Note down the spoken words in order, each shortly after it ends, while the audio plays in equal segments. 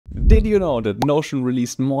Did you know that Notion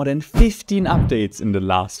released more than 15 updates in the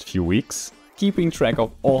last few weeks? Keeping track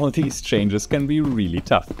of all these changes can be really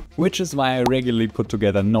tough, which is why I regularly put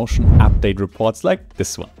together Notion update reports like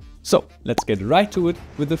this one. So let's get right to it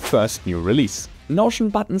with the first new release. Notion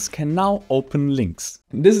buttons can now open links.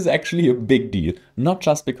 This is actually a big deal, not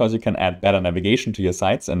just because you can add better navigation to your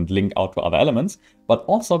sites and link out to other elements, but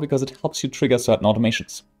also because it helps you trigger certain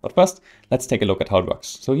automations. But first, let's take a look at how it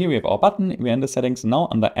works. So here we have our button, we're in the settings. Now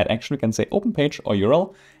under add action, we can say open page or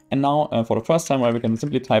URL. And now for the first time, we can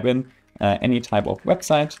simply type in any type of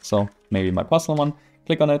website. So maybe my personal one,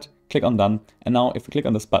 click on it, click on done. And now if we click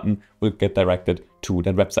on this button, we'll get directed to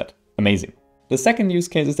that website. Amazing. The second use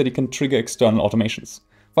case is that you can trigger external automations.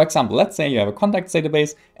 For example, let's say you have a contacts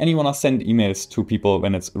database and you want to send emails to people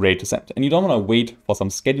when it's ready to send. And you don't want to wait for some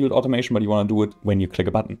scheduled automation, but you want to do it when you click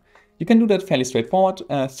a button. You can do that fairly straightforward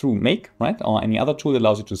through Make, right? Or any other tool that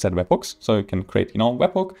allows you to set webhooks. So you can create,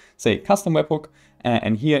 webhook, say custom webhook.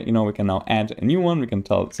 And here, we can now add a new one. We can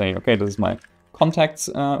say, okay, this is my contacts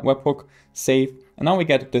webhook, save. And now we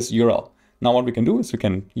get this URL. Now what we can do is we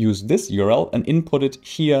can use this URL and input it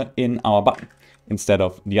here in our button instead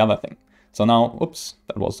of the other thing. So now, oops,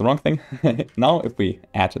 that was the wrong thing. Now if we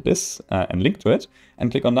add this and link to it and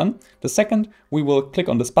click on done, the second we will click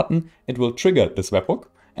on this button, it will trigger this webhook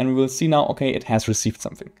and we will see now, okay, it has received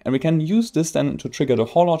something. And we can use this then to trigger the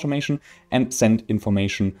whole automation and send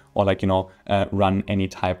information or run any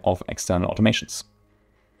type of external automations.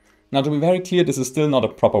 Now, to be very clear, this is still not a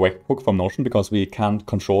proper webhook from Notion because we can't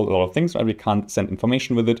control a lot of things, right? We can't send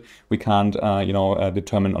information with it. We can't,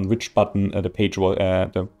 determine on which button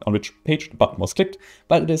on which page the button was clicked.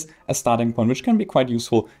 But it is a starting point, which can be quite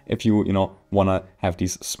useful if you, want to have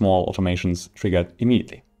these small automations triggered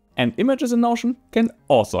immediately. And images in Notion can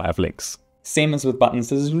also have links. Same as with buttons,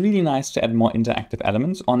 this is really nice to add more interactive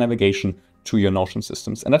elements or navigation to your Notion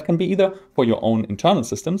systems. And that can be either for your own internal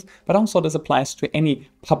systems, but also this applies to any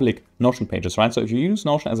public Notion pages, right? So if you use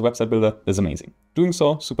Notion as a website builder, this is amazing. Doing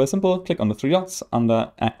so, super simple. Click on the three dots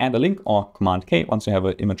under add a link or Command K once you have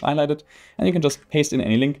an image highlighted, and you can just paste in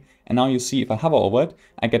any link. And now you see if I hover over it,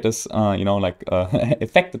 I get this,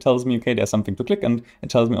 effect that tells me, okay, there's something to click, and it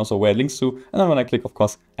tells me also where it links to. And then when I click, of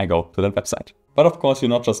course, I go to that website. But of course, you're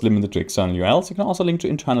not just limited to external URLs. You can also link to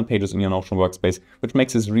internal pages in your Notion workspace, which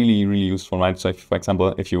makes this really, really useful, right? So if, for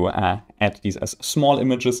example, if you add these as small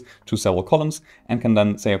images to several columns and can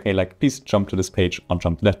then say, okay, please jump to this page or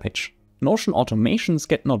jump to that page. Notion automations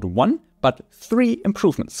get not one, but 3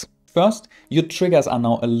 improvements. First, your triggers are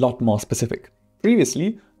now a lot more specific.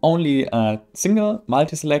 Previously, only single,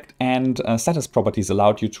 multi-select, and status properties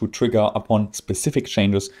allowed you to trigger upon specific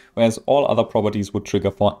changes, whereas all other properties would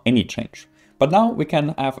trigger for any change. But now we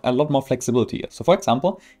can have a lot more flexibility here. So for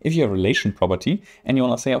example, if you have a relation property and you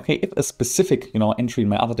want to say, okay, if a specific if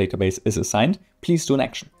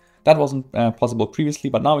possible previously,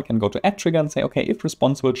 but now we can go to add trigger and say, okay, if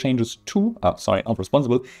responsible changes to,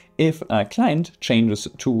 if client changes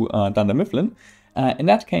to Dunder Mifflin, in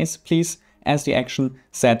that case, please, as the action,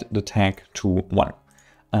 set the tag to 1.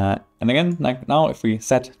 And again, like now, if we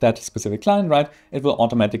set that specific client, right, it will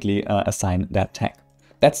automatically assign that tag.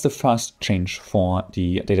 That's the first change for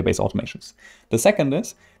the database automations. The second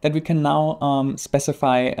is that we can now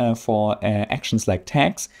specify for actions like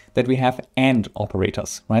tags that we have AND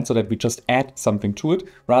operators, right? So that we just add something to it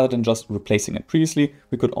rather than just replacing it. Previously,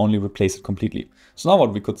 we could only replace it completely. So now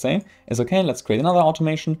what we could say is, okay, let's create another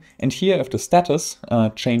automation. And here, if the status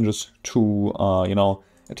changes to,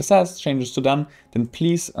 if the status changes to done, then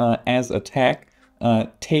please, as a tag,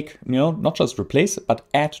 take, not just replace, but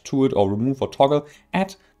add to it or remove or toggle,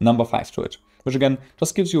 add number 5 to it. Which again,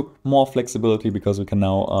 just gives you more flexibility because we can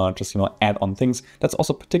now just, add on things. That's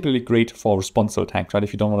also particularly great for responsive tags, right?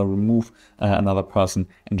 If you don't want to remove another person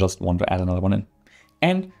and just want to add another one in.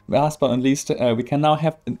 And last but not least, we can now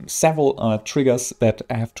have several triggers that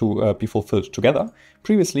have to be fulfilled together.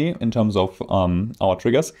 Previously, in terms of our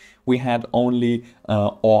triggers, we had only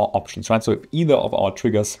OR options, right? So if either of our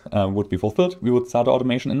triggers would be fulfilled, we would start the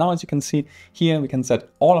automation. And now, as you can see here, we can set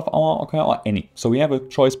all of our, okay, or any. So we have a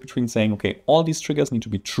choice between saying, okay, all these triggers need to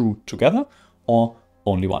be true together or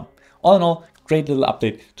only one. All in all, great little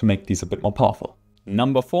update to make these a bit more powerful.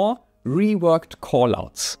 Number 4. Reworked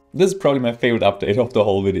callouts. This is probably my favorite update of the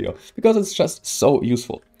whole video because it's just so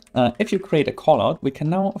useful. If you create a callout, we can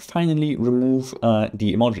now finally remove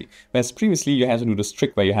the emoji. Whereas previously you had to do this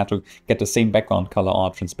trick where you had to get the same background color or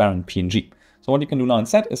transparent PNG. So what you can do now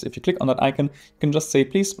instead is if you click on that icon, you can just say,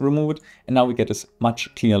 please remove it. And now we get this much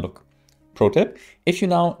cleaner look. Pro tip, if you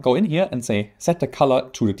now go in here and say set the color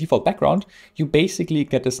to the default background, you basically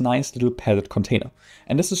get this nice little padded container.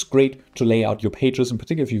 And this is great to lay out your pages, in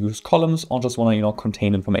particular if you use columns or just want to,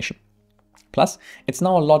 contain information. Plus, it's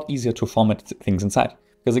now a lot easier to format things inside.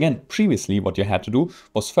 Because again, previously what you had to do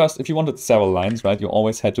was first, if you wanted several lines, right, you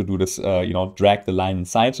always had to do this, drag the line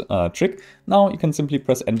inside trick. Now you can simply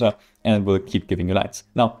press enter and it will keep giving you lines.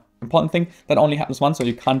 Now, important thing, that only happens once, so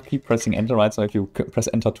you can't keep pressing enter, right? So if you press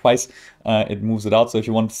enter twice, it moves it out. So if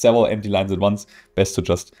you want several empty lines at once, best to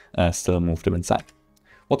just still move them inside.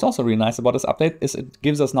 What's also really nice about this update is it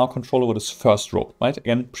gives us now control over this first row, right?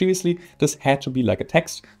 Again, previously this had to be like a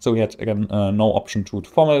text, so we had again no option to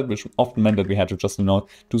format it, which often meant that we had to just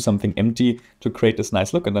do something empty to create this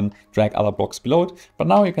nice look and then drag other blocks below it. But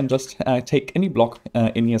now you can just take any block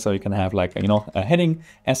in here, so you can have like a heading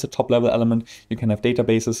as a top level element. You can have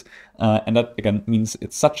databases, and that again means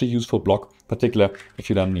it's such a useful block, particularly if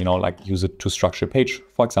you then use it to structure a page.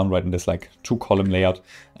 For example, right in this like 2-column layout,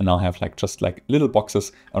 and now have just little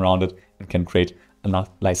boxes around it and can create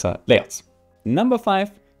nicer layouts. Number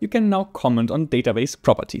 5, you can now comment on database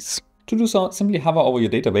properties. To do so, simply hover over your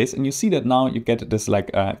database and you see that now you get this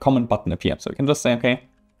comment button appear. So you can just say, okay,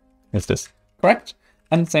 is this correct?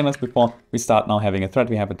 And same as before, we start now having a thread,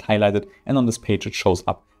 we have it highlighted, and on this page it shows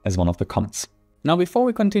up as one of the comments. Now before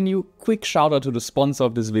we continue, quick shout out to the sponsor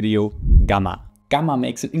of this video, Gamma. Gamma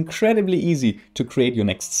makes it incredibly easy to create your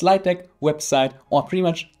next slide deck, website, or pretty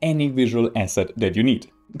much any visual asset that you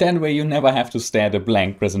need. That way you never have to stare at a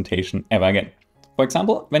blank presentation ever again. For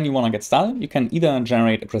example, when you want to get started, you can either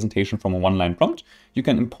generate a presentation from a one-line prompt, you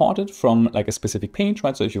can import it from a specific page,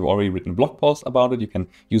 right? So if you've already written a blog post about it, you can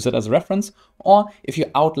use it as a reference, or if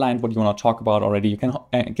you outlined what you want to talk about already, you can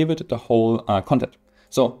give it the whole content.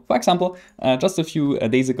 So, for example, just a few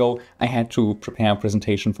days ago, I had to prepare a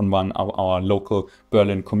presentation from one of our local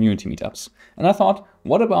Berlin community meetups. And I thought,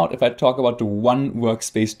 what about if I talk about the one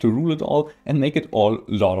workspace to rule it all and make it all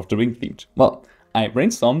Lord of the Rings themed? Well, I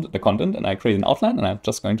brainstormed the content and I created an outline, and I'm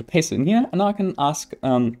just going to paste it in here. And now I can ask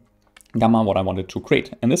Gamma what I wanted to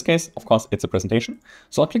create. In this case, of course, it's a presentation.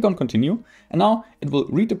 So I'll click on continue, and now it will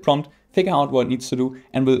read the prompt, figure out what it needs to do,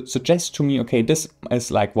 and will suggest to me, okay, this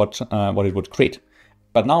is like what it would create.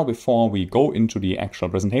 But now before we go into the actual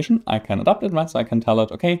presentation, I can adapt it, right? So I can tell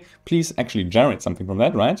it, okay, please actually generate something from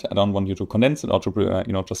that, right? I don't want you to condense it or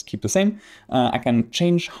to, just keep the same. I can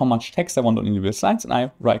change how much text I want on individual slides, and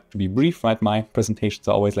I like to be brief, right? My presentations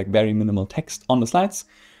are always very minimal text on the slides.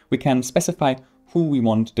 We can specify who we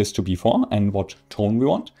want this to be for and what tone we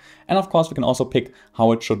want. And of course, we can also pick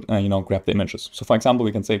how it should, grab the images. So for example,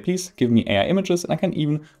 we can say, please give me AI images, and I can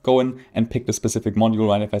even go in and pick the specific module,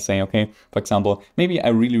 right? If I say, okay, for example, maybe I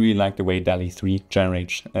really like the way DALL-E 3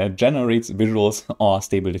 generates visuals or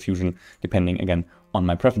stable diffusion, depending again on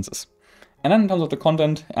my preferences. And then in terms of the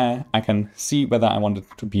content, I can see whether I want it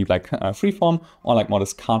to be freeform or more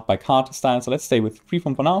this card by card style. So let's stay with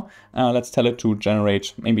freeform for now. Let's tell it to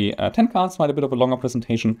generate maybe 10 cards, a bit of a longer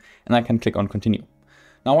presentation, and I can click on continue.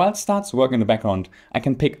 Now, while it starts working in the background, I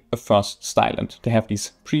can pick a first style and to have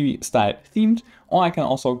these pre-styled themed, or I can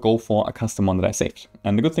also go for a custom one that I saved.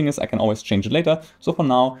 And the good thing is I can always change it later. So for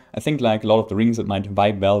now, I think Lord of the Rings, it might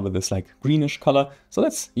vibe well with this greenish color. So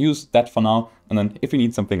let's use that for now. And then if we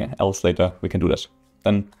need something else later, we can do that.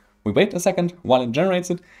 Then we wait a second while it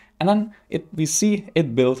generates it. And then we see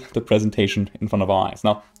it build the presentation in front of our eyes.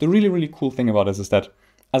 Now, the really cool thing about this is that,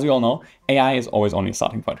 as we all know, AI is always only a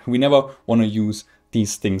starting point. We never want to use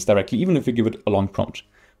these things directly, even if we give it a long prompt.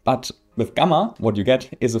 But with Gamma, what you get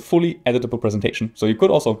is a fully editable presentation. So you could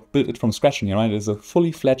also build it from scratch in here, right? It is a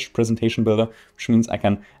fully fledged presentation builder, which means I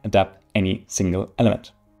can adapt any single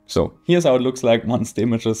element. So here's how it looks like once the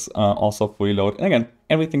images are also fully loaded. And again,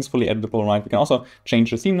 everything's fully editable, right? We can also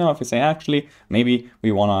change the theme now. If we say, actually, maybe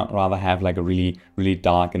we want to rather have a really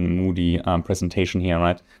dark and moody presentation here,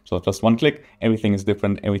 right? So just one click, everything is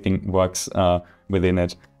different, everything works within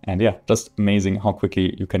it. And yeah, just amazing how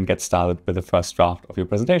quickly you can get started with the first draft of your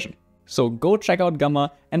presentation. So go check out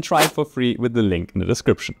Gamma and try it for free with the link in the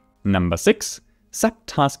description. Number 6,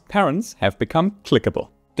 subtask parents have become clickable.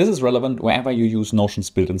 This is relevant wherever you use Notion's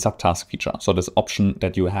built-in subtask feature. So this option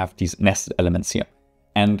that you have these nested elements here.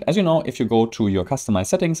 And as you know, if you go to your customized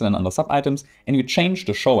settings and then under sub items and you change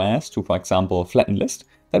the show as to, for example, flatten list,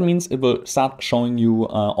 that means it will start showing you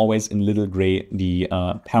always in little gray the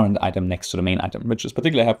parent item next to the main item, which is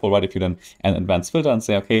particularly helpful, right? If you then add an advanced filter and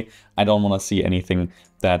say, okay, I don't want to see anything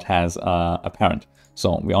that has a parent.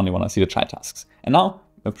 So we only want to see the child tasks. And now,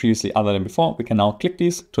 previously other than before, we can now click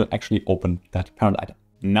these to actually open that parent item.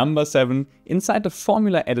 Number 7, inside the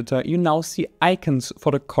formula editor, you now see icons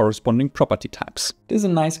for the corresponding property types. This is a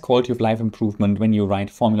nice quality of life improvement when you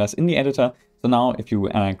write formulas in the editor. So now if you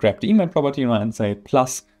grab the email property and say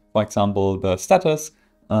plus, for example, the status,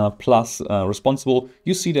 plus responsible,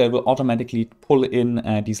 you see that it will automatically pull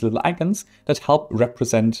in these little icons that help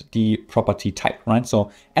represent the property type, right?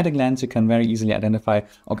 So at a glance, you can very easily identify,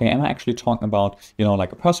 okay, am I actually talking about,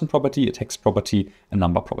 like a person property, a text property, a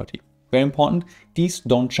number property? Very important, these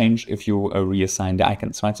don't change if you reassign the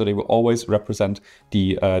icons, right? So they will always represent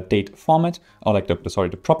the date format, or like the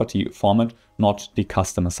property format, not the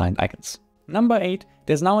custom assigned icons. Number 8,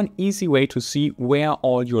 there's now an easy way to see where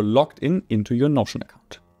all you're logged into your Notion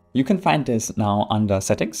account. You can find this now under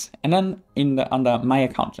settings and then under my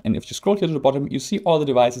account. And if you scroll here to the bottom, you see all the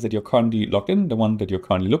devices that you're currently logged in, the one that you're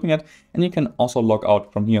currently looking at. And you can also log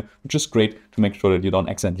out from here, which is great to make sure that you don't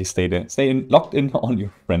accidentally stay logged in on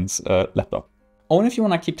your friend's laptop. Or if you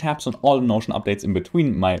want to keep tabs on all the Notion updates in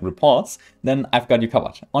between my reports, then I've got you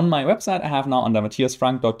covered. On my website, I have now under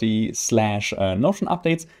matthiasfrank.de/Notion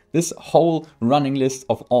updates this whole running list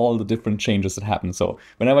of all the different changes that happen. So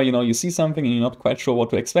whenever you see something and you're not quite sure what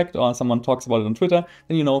to expect, or someone talks about it on Twitter,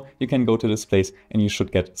 then you can go to this place and you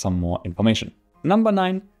should get some more information. Number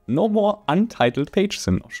 9, no more untitled pages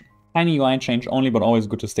in Notion. Tiny UI change only, but always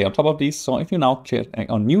good to stay on top of these. So if you now click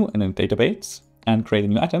on new in a database and create a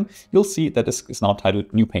new item, you'll see that this is now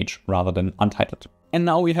titled new page rather than untitled. And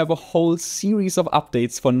now we have a whole series of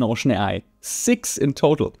updates for Notion AI, 6 in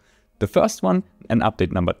total. The first one, and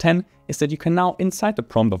update number 10, is that you can now inside the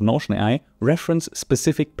prompt of Notion AI reference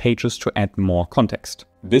specific pages to add more context.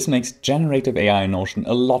 This makes generative AI in Notion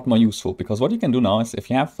a lot more useful, because what you can do now is if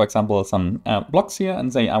you have, for example, some blogs here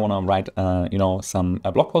and say, I want to write, some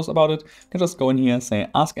blog posts about it, you can just go in here, say,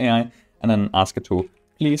 ask AI, and then ask it to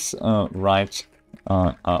please write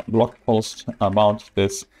a blog post about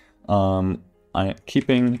this,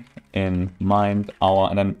 keeping in mind our,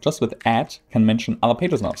 and then just with add can mention other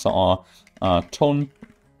pages now. So our tone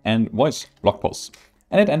and voice blog posts.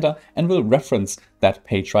 And hit enter, and we'll reference that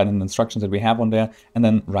page right in the instructions that we have on there, and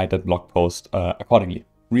then write that blog post accordingly.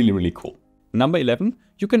 Really, really cool. Number 11,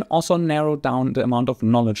 you can also narrow down the amount of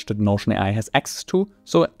knowledge that Notion AI has access to,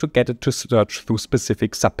 so to get it to search through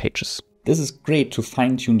specific subpages. This is great to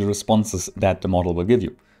fine-tune the responses that the model will give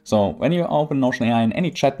you. So when you open Notion AI in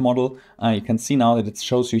any chat model, you can see now that it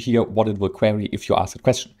shows you here what it will query if you ask a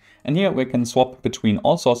question. And here we can swap between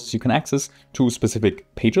all sources you can access to specific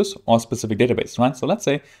pages or specific database, right? So let's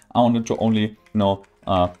say I wanted to only,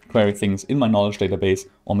 query things in my knowledge database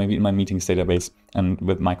or maybe in my meetings database. And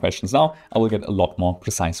with my questions now, I will get a lot more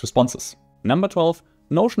precise responses. Number 12,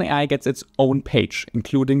 Notion AI gets its own page,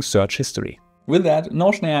 including search history. With that,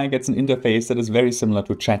 Notion AI gets an interface that is very similar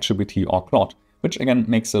to ChatGPT or Claude, which again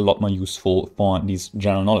makes it a lot more useful for these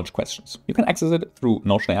general knowledge questions. You can access it through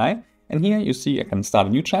Notion AI, and here you see I can start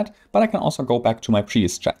a new chat, but I can also go back to my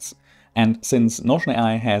previous chats. And since Notion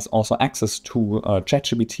AI has also access to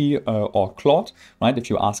ChatGPT or Claude, right? If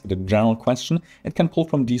you ask it a general question, it can pull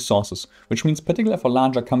from these sources, which means particularly for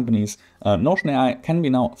larger companies, Notion AI can be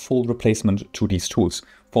now full replacement to these tools.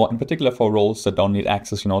 In particular for roles that don't need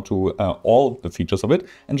access, to all the features of it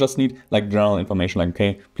and just need like general information like,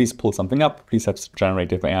 okay, please pull something up, please have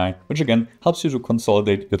generative AI, which again helps you to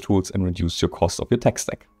consolidate your tools and reduce your cost of your tech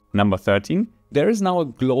stack. Number 13, there is now a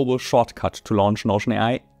global shortcut to launch Notion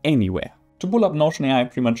AI anywhere. To pull up Notion AI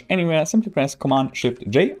pretty much anywhere, simply press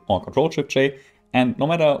Command-Shift-J or Control-Shift-J, and no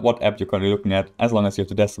matter what app you're currently looking at, as long as you have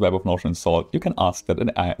the desktop app of Notion installed, you can ask that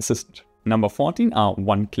an AI assistant. Number 14 are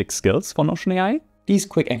one-click skills for Notion AI. These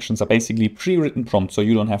quick actions are basically pre-written prompts, so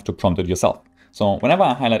you don't have to prompt it yourself. So whenever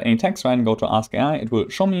I highlight any text and go to Ask AI, it will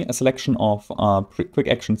show me a selection of quick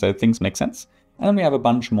actions that it thinks make sense. And then we have a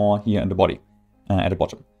bunch more here in the body, at the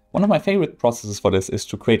bottom. One of my favorite processes for this is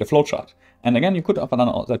to create a flowchart. And again, you could have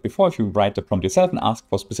done that before if you write the prompt yourself and ask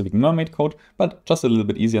for specific mermaid code, but just a little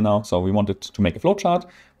bit easier now. So we wanted to make a flowchart.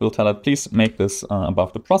 We'll tell it, please make this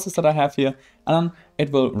above the process that I have here. And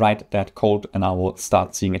it will write that code and I will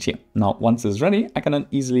start seeing it here. Now, once it's ready, I can then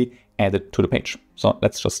easily add it to the page. So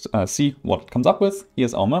let's just see what it comes up with.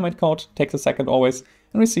 Here's our mermaid code, takes a second always.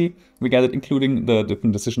 And we see we get it including the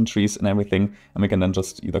different decision trees and everything. And we can then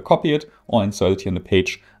just either copy it or insert it here in the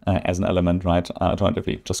page as an element, right?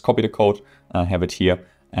 Alternatively, just copy the code, have it here.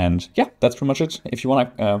 And yeah, that's pretty much it. If you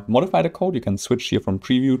want to modify the code, you can switch here from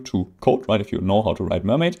preview to code, right? If you know how to write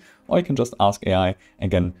mermaid, or you can just ask AI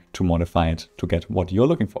again to modify it to get what you're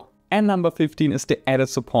looking for. And number 15 is the added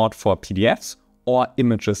support for PDFs or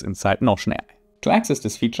images inside Notion AI. To access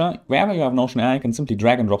this feature, wherever you have Notion AI, you can simply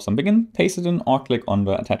drag and drop something in, paste it in, or click on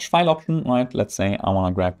the attach file option, right? Let's say I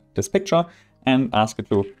want to grab this picture and ask it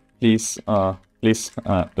to please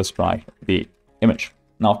describe the image.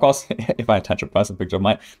 Now, of course, if I attach a person picture of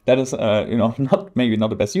mine, that is, maybe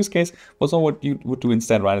not the best use case. But so what you would do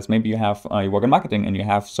instead, right, is maybe you have, you work in marketing and you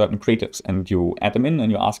have certain creatives and you add them in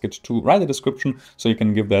and you ask it to write a description. So you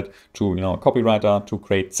can give that to, a copywriter to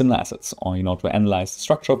create similar assets or, to analyze the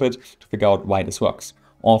structure of it to figure out why this works.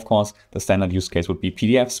 Or, of course, the standard use case would be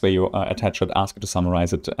PDFs where you attach it, ask it to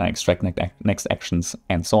summarize it, extract next actions,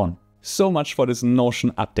 and so on. So much for this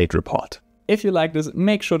Notion update report. If you like this,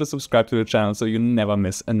 make sure to subscribe to the channel so you never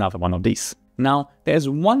miss another one of these. Now, there's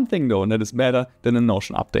one thing though that is better than a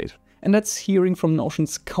Notion update, and that's hearing from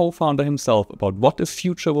Notion's co-founder himself about what the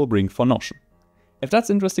future will bring for Notion. If that's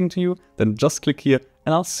interesting to you, then just click here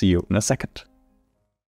and I'll see you in a second.